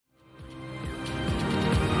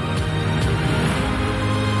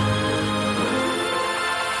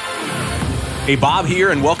Hey, Bob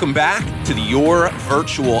here, and welcome back to the Your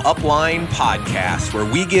Virtual Upline podcast, where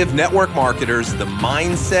we give network marketers the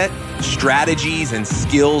mindset, strategies, and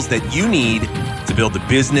skills that you need to build the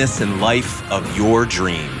business and life of your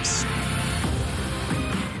dreams.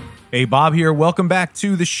 Hey, Bob here. Welcome back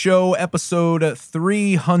to the show, episode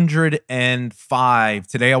 305.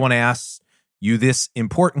 Today, I want to ask you this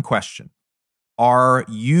important question. Are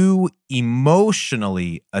you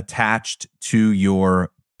emotionally attached to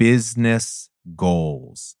your business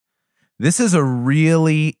goals? This is a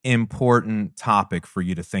really important topic for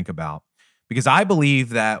you to think about, because I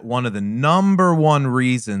believe that one of the number one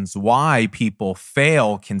reasons why people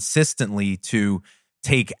fail consistently to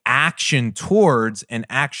take action towards and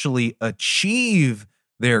actually achieve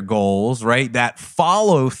their goals, right? That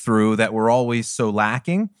follow through that we're always so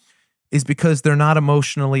lacking is because they're not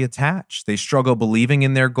emotionally attached. They struggle believing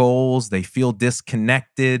in their goals. They feel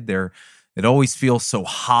disconnected. It always feels so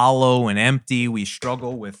hollow and empty. We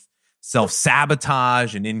struggle with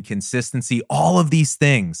self-sabotage and inconsistency. All of these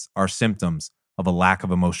things are symptoms of a lack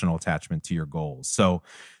of emotional attachment to your goals. So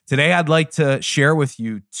today I'd like to share with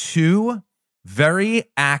you two very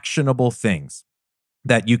actionable things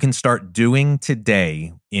that you can start doing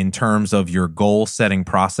today in terms of your goal setting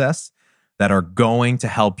process that are going to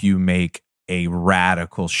help you make a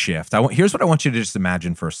radical shift. Here's what I want you to just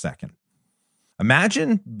imagine for a second.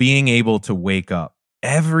 Imagine being able to wake up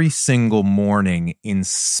every single morning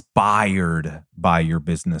inspired by your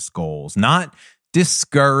business goals, not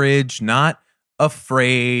discouraged, not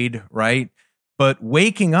afraid, right? But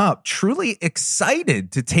waking up truly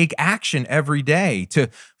excited to take action every day, to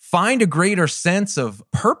find a greater sense of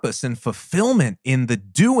purpose and fulfillment in the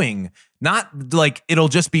doing, not like it'll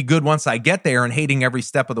just be good once I get there and hating every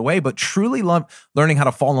step of the way, but truly learning how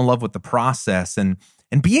to fall in love with the process and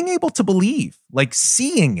being able to believe, like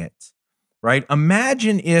seeing it, right?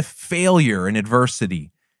 Imagine if failure and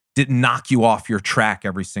adversity didn't knock you off your track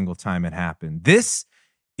every single time it happened. This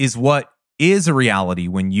is what is a reality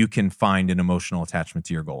when you can find an emotional attachment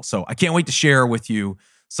to your goal. So I can't wait to share with you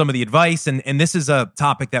some of the advice. And this is a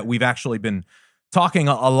topic that we've actually been talking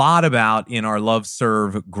a lot about in our Love,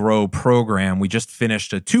 Serve, Grow program. We just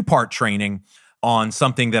finished a 2-part training on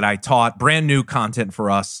something that I taught, brand new content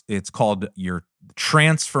for us. It's called your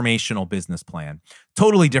transformational business plan.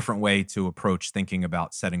 Totally different way to approach thinking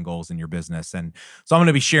about setting goals in your business. And so I'm going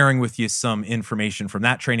to be sharing with you some information from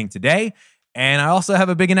that training today. And I also have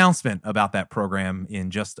a big announcement about that program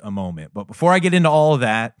in just a moment. But before I get into all of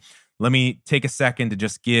that, let me take a second to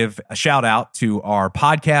just give a shout out to our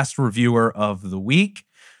podcast reviewer of the week.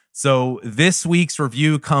 So this week's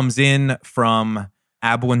review comes in from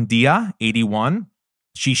Abundia81.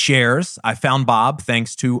 She shares, I found Bob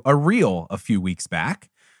thanks to a reel a few weeks back.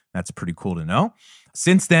 That's pretty cool to know.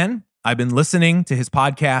 Since then, I've been listening to his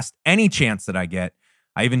podcast any chance that I get.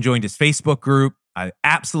 I even joined his Facebook group. I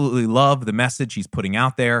absolutely love the message he's putting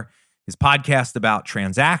out there. His podcast about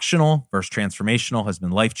transactional versus transformational has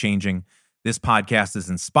been life-changing. This podcast is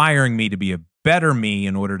inspiring me to be a better me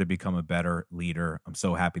in order to become a better leader. I'm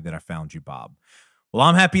so happy that I found you, Bob. Well,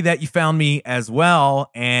 I'm happy that you found me as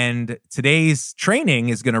well. And today's training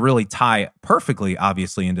is going to really tie perfectly,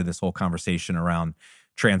 obviously, into this whole conversation around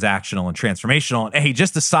transactional and transformational. And hey,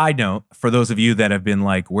 just a side note for those of you that have been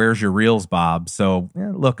like, where's your reels, Bob? So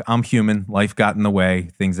look, I'm human. Life got in the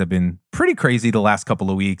way. Things have been pretty crazy the last couple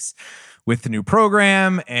of weeks with the new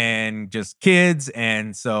program and just kids.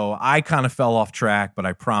 And so I kind of fell off track, but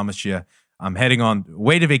I promise you, I'm heading on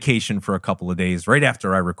way to vacation for a couple of days right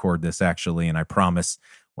after I record this, actually. And I promise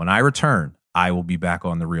when I return, I will be back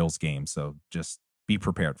on the Reels game. So just be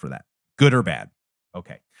prepared for that, good or bad.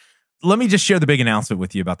 Okay. Let me just share the big announcement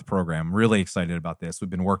with you about the program. I'm really excited about this. We've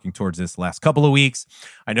been working towards this the last couple of weeks.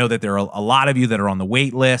 I know that there are a lot of you that are on the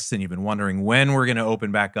wait list and you've been wondering when we're going to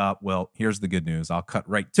open back up. Well, here's the good news. I'll cut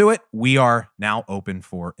right to it. We are now open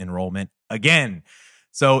for enrollment again.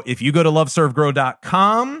 So if you go to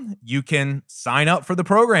loveservegrow.com, you can sign up for the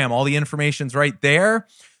program. All the information's right there.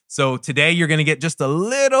 So today you're going to get just a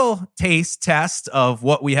little taste test of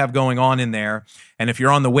what we have going on in there. And if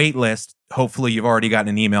you're on the wait list, hopefully you've already gotten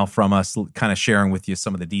an email from us kind of sharing with you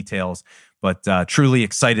some of the details. But truly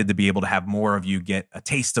excited to be able to have more of you get a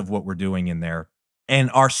taste of what we're doing in there.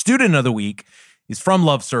 And our student of the week is from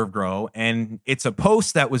Love, Serve, Grow. And it's a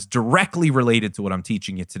post that was directly related to what I'm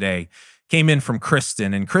teaching you today. Came in from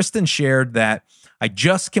Kristen. And Kristen shared that I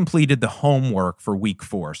just completed the homework for week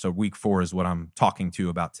 4. So week 4 is what I'm talking to you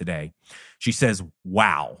about today. She says,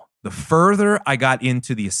 wow, the further I got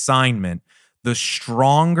into the assignment, the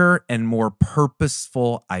stronger and more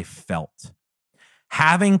purposeful I felt.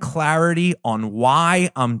 Having clarity on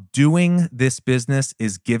why I'm doing this business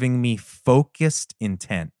is giving me focused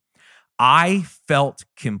intent. I felt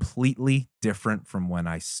completely different from when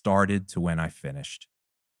I started to when I finished.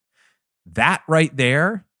 That right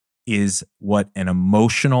there is what an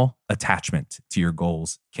emotional attachment to your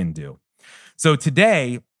goals can do. So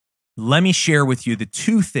today, let me share with you the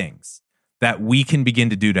two things that we can begin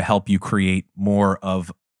to do to help you create more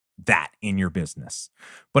of that in your business.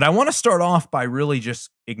 But I want to start off by really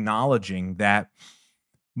just acknowledging that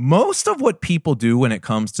most of what people do when it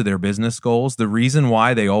comes to their business goals, the reason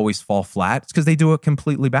why they always fall flat is because they do it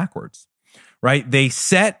completely backwards, right? They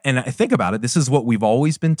set, and I think about it, this is what we've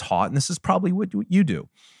always been taught, and this is probably what you do.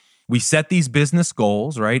 We set these business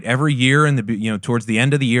goals, right? Every year towards the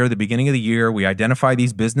end of the year, the beginning of the year, we identify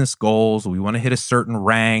these business goals. We want to hit a certain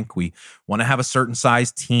rank. We want to have a certain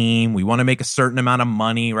size team. We want to make a certain amount of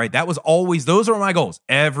money, right? Those are my goals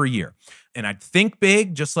every year. And I'd think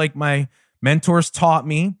big, just like my mentors taught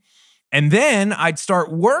me. And then I'd start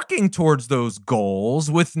working towards those goals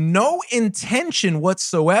with no intention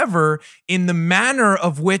whatsoever in the manner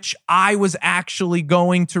of which I was actually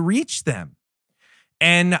going to reach them.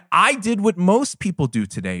 And I did what most people do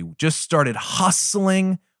today, just started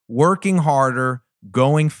hustling, working harder,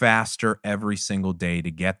 going faster every single day to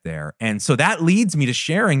get there. And so that leads me to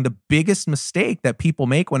sharing the biggest mistake that people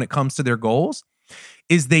make when it comes to their goals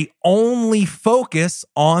is they only focus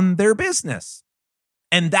on their business.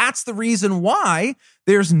 And that's the reason why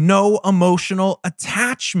there's no emotional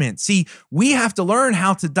attachment. See, we have to learn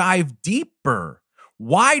how to dive deeper.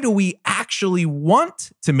 Why do we actually want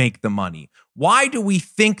to make the money? Why do we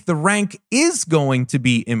think the rank is going to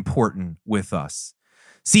be important with us?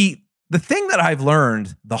 See, the thing that I've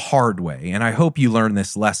learned the hard way, and I hope you learn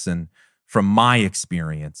this lesson from my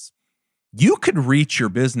experience, you could reach your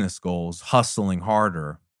business goals hustling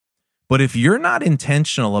harder, but if you're not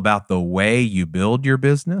intentional about the way you build your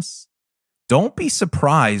business, don't be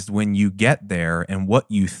surprised when you get there and what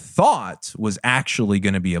you thought was actually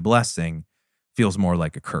going to be a blessing feels more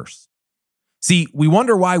like a curse. See, we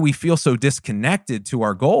wonder why we feel so disconnected to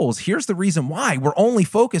our goals. Here's the reason why. We're only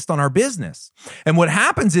focused on our business. And what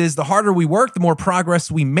happens is the harder we work, the more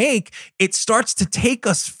progress we make, it starts to take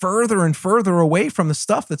us further and further away from the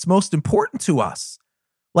stuff that's most important to us,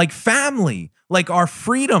 like family, like our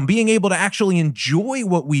freedom, being able to actually enjoy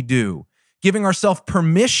what we do, giving ourselves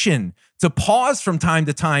permission to pause from time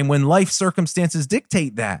to time when life circumstances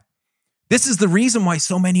dictate that. This is the reason why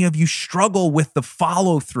so many of you struggle with the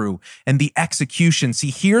follow through and the execution. See,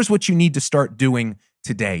 here's what you need to start doing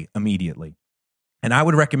today, immediately. And I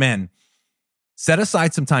would recommend set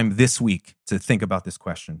aside some time this week to think about this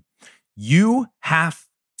question. You have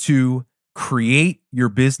to create your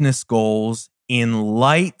business goals in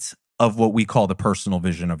light of what we call the personal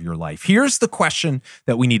vision of your life. Here's the question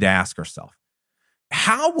that we need to ask ourselves.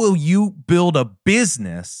 How will you build a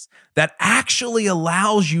business that actually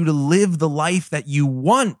allows you to live the life that you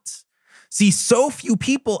want? See, so few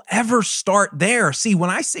people ever start there. See, when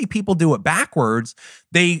I say people do it backwards,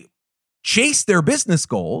 they chase their business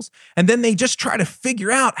goals and then they just try to figure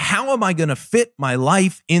out, how am I going to fit my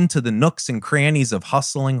life into the nooks and crannies of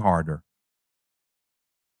hustling harder?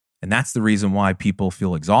 And that's the reason why people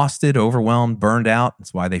feel exhausted, overwhelmed, burned out.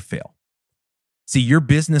 That's why they fail. See, your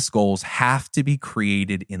business goals have to be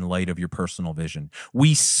created in light of your personal vision.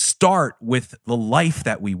 We start with the life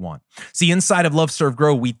that we want. See, inside of Love, Serve,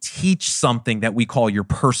 Grow, we teach something that we call your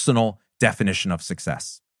personal definition of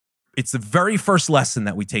success. It's the very first lesson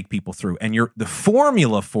that we take people through. And the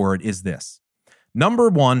formula for it is this. Number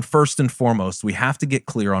one, first and foremost, we have to get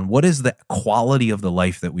clear on what is the quality of the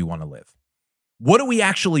life that we want to live. What do we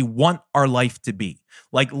actually want our life to be?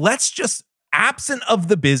 Like, let's just, absent of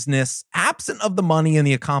the business, absent of the money and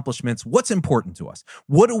the accomplishments, what's important to us?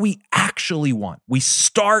 What do we actually want? We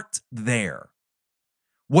start there.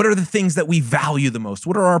 What are the things that we value the most?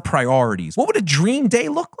 What are our priorities? What would a dream day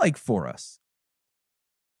look like for us?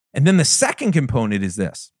 And then the second component is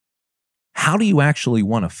this. How do you actually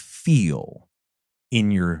want to feel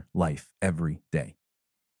in your life every day?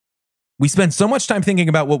 We spend so much time thinking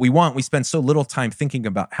about what we want. We spend so little time thinking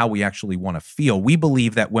about how we actually want to feel. We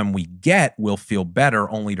believe that when we get, we'll feel better,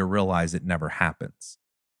 only to realize it never happens.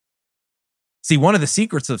 See, one of the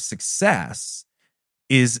secrets of success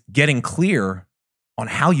is getting clear on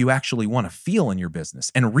how you actually want to feel in your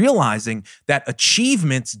business and realizing that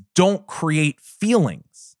achievements don't create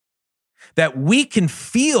feelings. That we can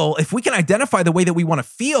feel, if we can identify the way that we want to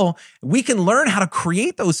feel, we can learn how to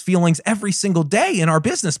create those feelings every single day in our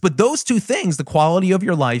business. But those two things, the quality of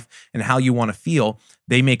your life and how you want to feel,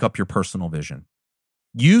 they make up your personal vision.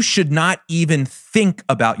 You should not even think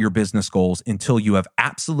about your business goals until you have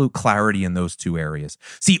absolute clarity in those two areas.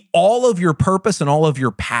 See, all of your purpose and all of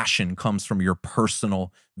your passion comes from your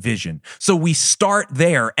personal vision. So we start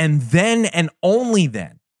there, and then and only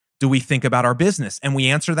then do we think about our business. And we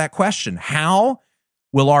answer that question: how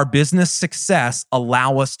will our business success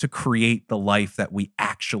allow us to create the life that we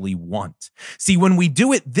actually want? See, when we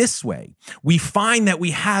do it this way, we find that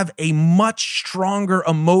we have a much stronger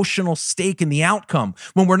emotional stake in the outcome.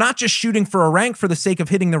 When we're not just shooting for a rank for the sake of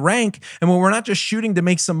hitting the rank, and when we're not just shooting to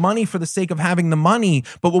make some money for the sake of having the money,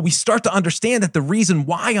 but when we start to understand that the reason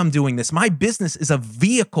why I'm doing this, my business is a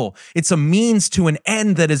vehicle, it's a means to an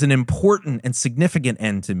end that is an important and significant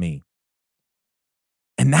end to me.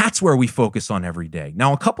 And that's where we focus on every day.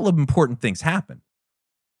 Now, a couple of important things happen.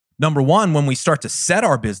 Number one, when we start to set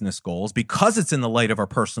our business goals, because it's in the light of our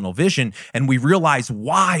personal vision and we realize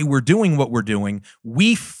why we're doing what we're doing,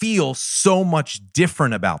 we feel so much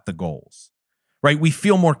different about the goals, right? We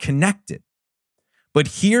feel more connected. But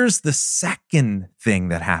here's the second thing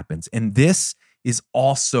that happens, and this is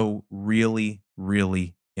also really,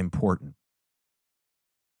 really important.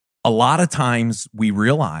 A lot of times we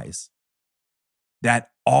realize that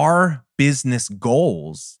our business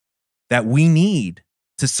goals that we need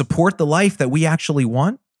to support the life that we actually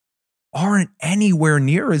want aren't anywhere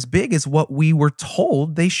near as big as what we were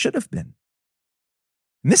told they should have been.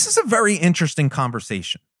 And this is a very interesting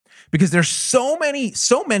conversation because there's so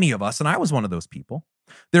many of us, and I was one of those people.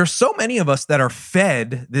 There are so many of us that are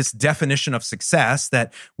fed this definition of success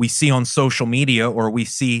that we see on social media, or we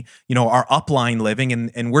see, our upline living,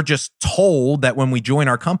 and we're just told that when we join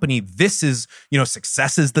our company, this is,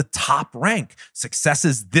 success is the top rank. Success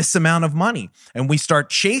is this amount of money. And we start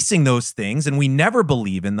chasing those things and we never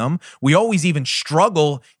believe in them. We always even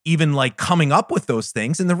struggle like coming up with those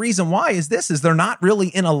things. And the reason why is they're not really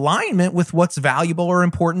in alignment with what's valuable or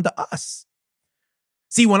important to us.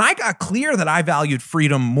 See, when I got clear that I valued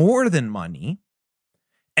freedom more than money,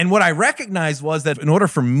 and what I recognized was that in order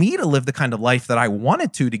for me to live the kind of life that I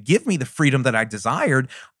wanted to give me the freedom that I desired,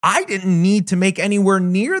 I didn't need to make anywhere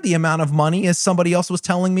near the amount of money as somebody else was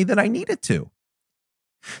telling me that I needed to.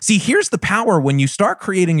 See, here's the power. When you start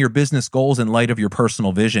creating your business goals in light of your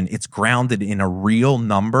personal vision, it's grounded in a real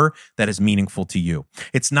number that is meaningful to you.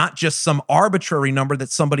 It's not just some arbitrary number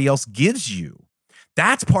that somebody else gives you.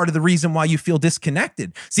 That's part of the reason why you feel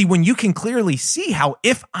disconnected. See, when you can clearly see how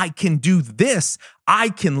if I can do this, I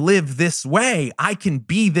can live this way, I can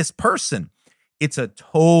be this person, it's a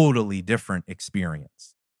totally different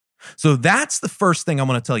experience. So that's the first thing I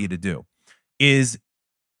want to tell you to do is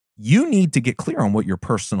you need to get clear on what your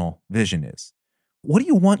personal vision is. What do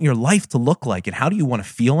you want your life to look like, and how do you want to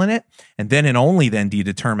feel in it? And then and only then do you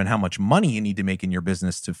determine how much money you need to make in your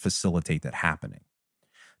business to facilitate that happening.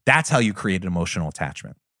 That's how you create an emotional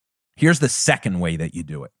attachment. Here's the second way that you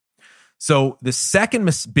do it. So the second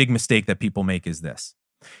big mistake that people make is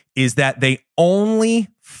that they only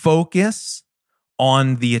focus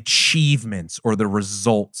on the achievements or the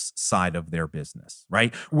results side of their business,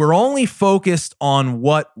 right? We're only focused on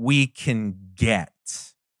what we can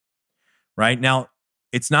get, right? Now,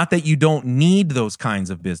 it's not that you don't need those kinds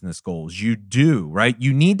of business goals. You do, right?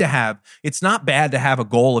 You need to have, it's not bad to have a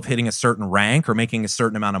goal of hitting a certain rank or making a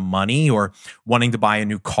certain amount of money or wanting to buy a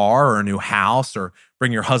new car or a new house or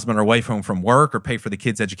bring your husband or wife home from work or pay for the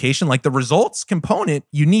kids' education. Like the results component,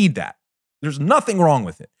 you need that. There's nothing wrong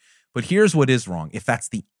with it. But here's what is wrong. If that's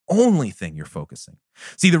the only thing you're focusing.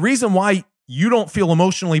 See, the reason why you don't feel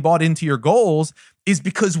emotionally bought into your goals is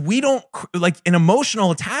because an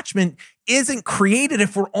emotional attachment isn't created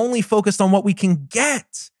if we're only focused on what we can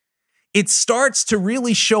get. It starts to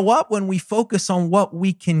really show up when we focus on what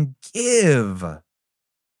we can give.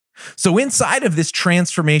 So inside of this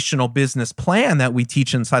transformational business plan that we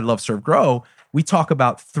teach inside Love, Serve, Grow, we talk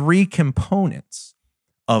about 3 components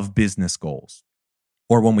of business goals.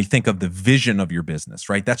 Or when we think of the vision of your business,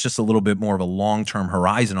 right? That's just a little bit more of a long-term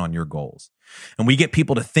horizon on your goals. And we get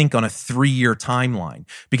people to think on a 3-year timeline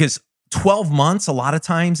because 12 months a lot of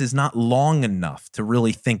times is not long enough to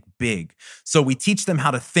really think big. So we teach them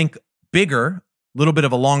how to think bigger, a little bit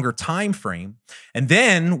of a longer time frame, and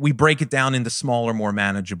then we break it down into smaller, more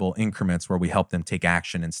manageable increments where we help them take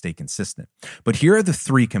action and stay consistent. But here are the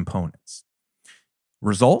 3 components: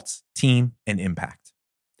 results, team, and impact.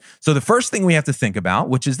 So the first thing we have to think about,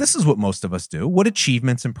 which is this is what most of us do, what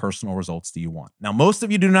achievements and personal results do you want? Now, most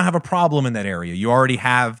of you do not have a problem in that area. You already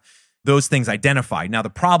have those things identified. Now, the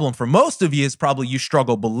problem for most of you is probably you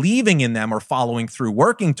struggle believing in them or following through,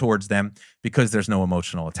 working towards them because there's no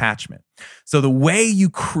emotional attachment. So the way you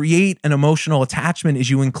create an emotional attachment is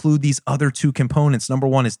you include these other 2 components. Number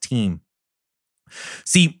 1 is team.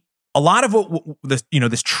 See, a lot of what this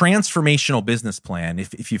transformational business plan,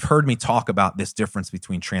 if you've heard me talk about this difference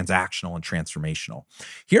between transactional and transformational,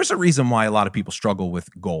 here's a reason why a lot of people struggle with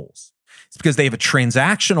goals. It's because they have a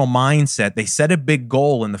transactional mindset. They set a big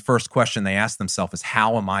goal, and the first question they ask themselves is,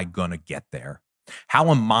 how am I going to get there? How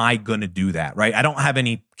am I going to do that, right? I don't have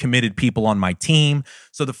any committed people on my team,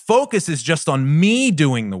 so the focus is just on me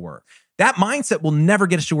doing the work. That mindset will never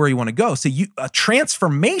get us to where you want to go. So a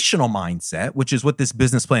transformational mindset, which is what this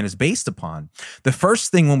business plan is based upon, the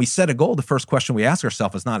first thing when we set a goal, the first question we ask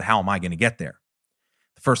ourselves is not, how am I going to get there?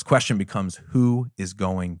 The first question becomes, who is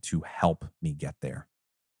going to help me get there?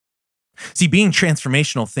 See, being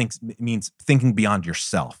transformational means thinking beyond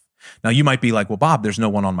yourself. Now, you might be like, well, Bob, there's no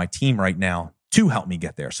one on my team right now to help me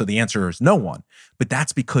get there. So the answer is no one. But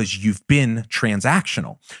that's because you've been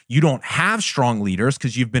transactional. You don't have strong leaders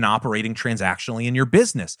because you've been operating transactionally in your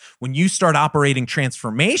business. When you start operating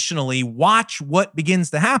transformationally, watch what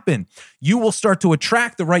begins to happen. You will start to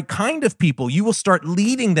attract the right kind of people. You will start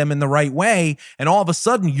leading them in the right way. And all of a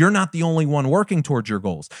sudden, you're not the only one working towards your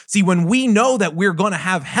goals. See, when we know that we're going to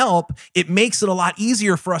have help, it makes it a lot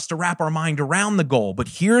easier for us to wrap our mind around the goal. But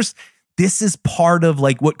this is part of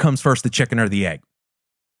like what comes first, the chicken or the egg.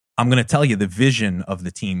 I'm going to tell you, the vision of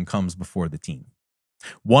the team comes before the team.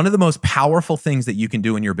 One of the most powerful things that you can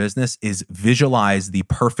do in your business is visualize the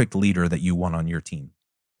perfect leader that you want on your team.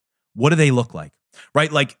 What do they look like?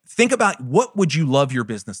 Right? Like, think about, what would you love your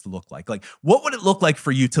business to look like? Like, what would it look like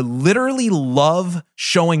for you to literally love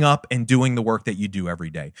showing up and doing the work that you do every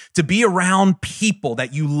day? To be around people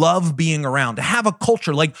that you love being around, to have a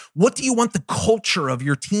culture. Like, what do you want the culture of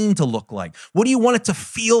your team to look like? What do you want it to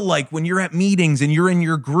feel like when you're at meetings and you're in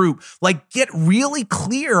your group? Like, get really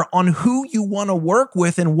clear on who you want to work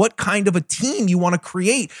with and what kind of a team you want to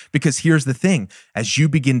create. Because here's the thing, as you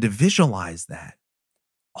begin to visualize that,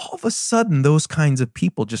 all of a sudden, those kinds of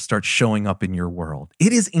people just start showing up in your world.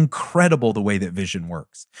 It is incredible the way that vision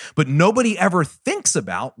works. But nobody ever thinks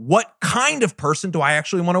about, what kind of person do I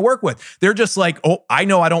actually want to work with? They're just like, oh, I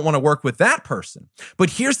know I don't want to work with that person.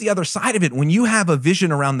 But here's the other side of it. When you have a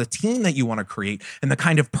vision around the team that you want to create and the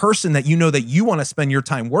kind of person that you know that you want to spend your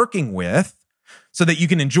time working with, so that you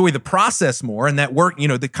can enjoy the process more, and that work,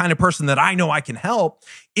 the kind of person that I know I can help,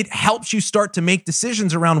 it helps you start to make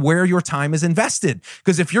decisions around where your time is invested.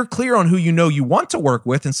 Because if you're clear on who you know you want to work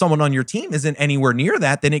with and someone on your team isn't anywhere near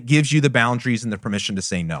that, then it gives you the boundaries and the permission to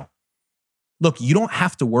say no. Look, you don't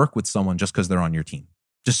have to work with someone just because they're on your team,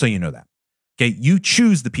 just so you know that. Okay, you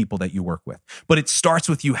choose the people that you work with, but it starts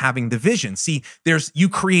with you having the vision. See, you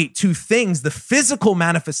create two things. The physical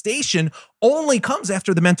manifestation only comes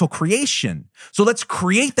after the mental creation. So let's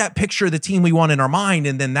create that picture of the team we want in our mind,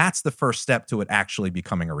 and then that's the first step to it actually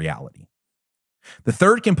becoming a reality. The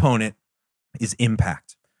third component is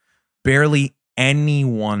impact. Barely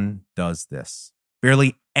anyone does this.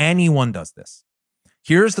 Barely anyone does this.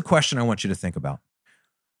 Here's the question I want you to think about.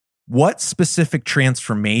 What specific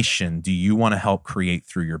transformation do you want to help create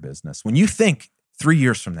through your business? When you think 3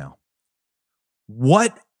 years from now,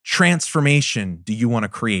 what transformation do you want to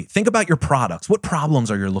create? Think about your products. What problems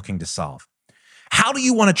are you looking to solve? How do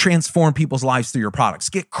you want to transform people's lives through your products?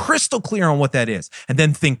 Get crystal clear on what that is, and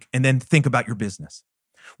then think about your business.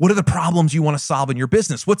 What are the problems you want to solve in your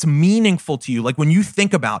business? What's meaningful to you? Like, when you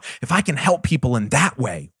think about, if I can help people in that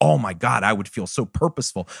way, oh my God, I would feel so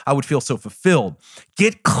purposeful. I would feel so fulfilled.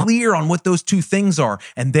 Get clear on what those two things are,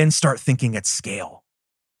 and then start thinking at scale.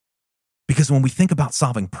 Because when we think about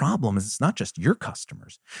solving problems, it's not just your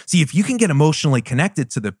customers. See, if you can get emotionally connected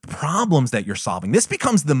to the problems that you're solving, this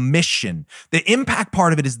becomes the mission. The impact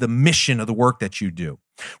part of it is the mission of the work that you do.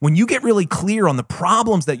 When you get really clear on the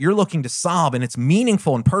problems that you're looking to solve, and it's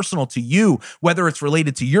meaningful and personal to you, whether it's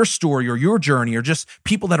related to your story or your journey or just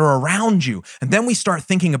people that are around you, and then we start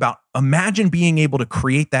thinking about, imagine being able to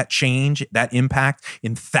create that change, that impact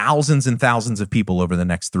in thousands and thousands of people over the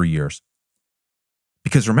next 3 years.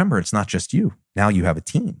 Because remember, it's not just you. Now you have a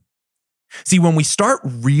team. See, when we start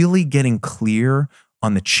really getting clear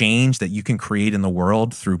on the change that you can create in the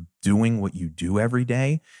world through doing what you do every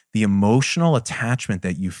day, the emotional attachment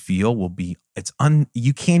that you feel will be,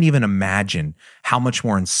 you can't even imagine how much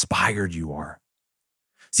more inspired you are.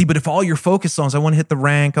 See, but if all you're focused on is, I want to hit the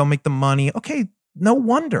rank, I'll make the money, okay, no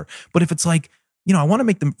wonder. But if it's like, I want to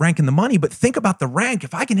make the rank and the money, but think about the rank.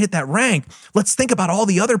 If I can hit that rank, let's think about all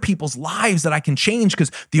the other people's lives that I can change,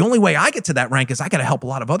 because the only way I get to that rank is I got to help a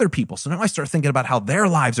lot of other people. So now I start thinking about how their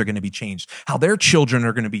lives are going to be changed, how their children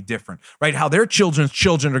are going to be different, right? How their children's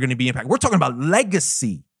children are going to be impacted. We're talking about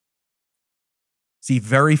legacy. See,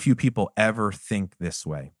 very few people ever think this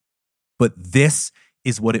way, but this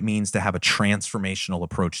is what it means to have a transformational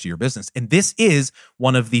approach to your business. And this is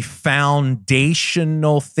one of the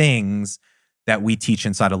foundational things that we teach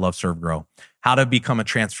inside of Love, Serve, Grow. How to become a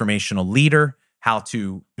transformational leader, how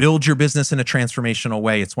to build your business in a transformational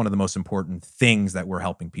way. It's one of the most important things that we're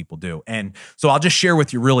helping people do. And so I'll just share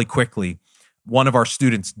with you really quickly. One of our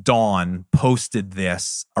students, Dawn, posted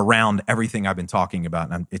this around everything I've been talking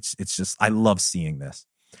about. And it's just, I love seeing this.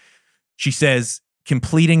 She says,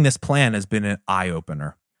 completing this plan has been an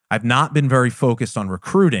eye-opener. I've not been very focused on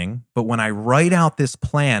recruiting, but when I write out this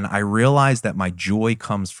plan, I realize that my joy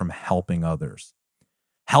comes from helping others.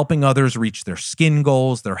 Helping others reach their skin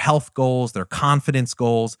goals, their health goals, their confidence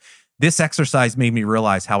goals. This exercise made me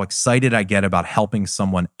realize how excited I get about helping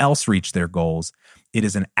someone else reach their goals. It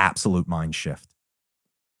is an absolute mind shift.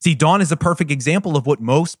 See, Dawn is a perfect example of what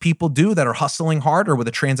most people do that are hustling harder with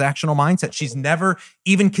a transactional mindset. She's never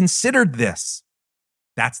even considered this.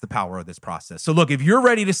 That's the power of this process. So look, if you're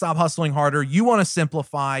ready to stop hustling harder, you want to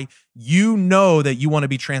simplify, you know that you want to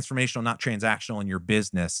be transformational, not transactional in your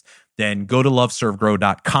business, then go to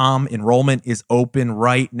loveservegrow.com. Enrollment is open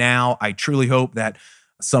right now. I truly hope that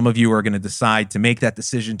some of you are going to decide to make that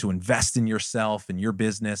decision to invest in yourself and your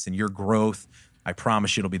business and your growth. I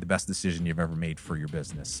promise you it'll be the best decision you've ever made for your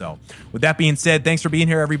business. So with that being said, thanks for being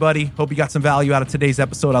here, everybody. Hope you got some value out of today's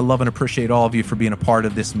episode. I love and appreciate all of you for being a part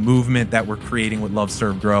of this movement that we're creating with Love,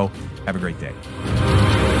 Serve, Grow. Have a great day.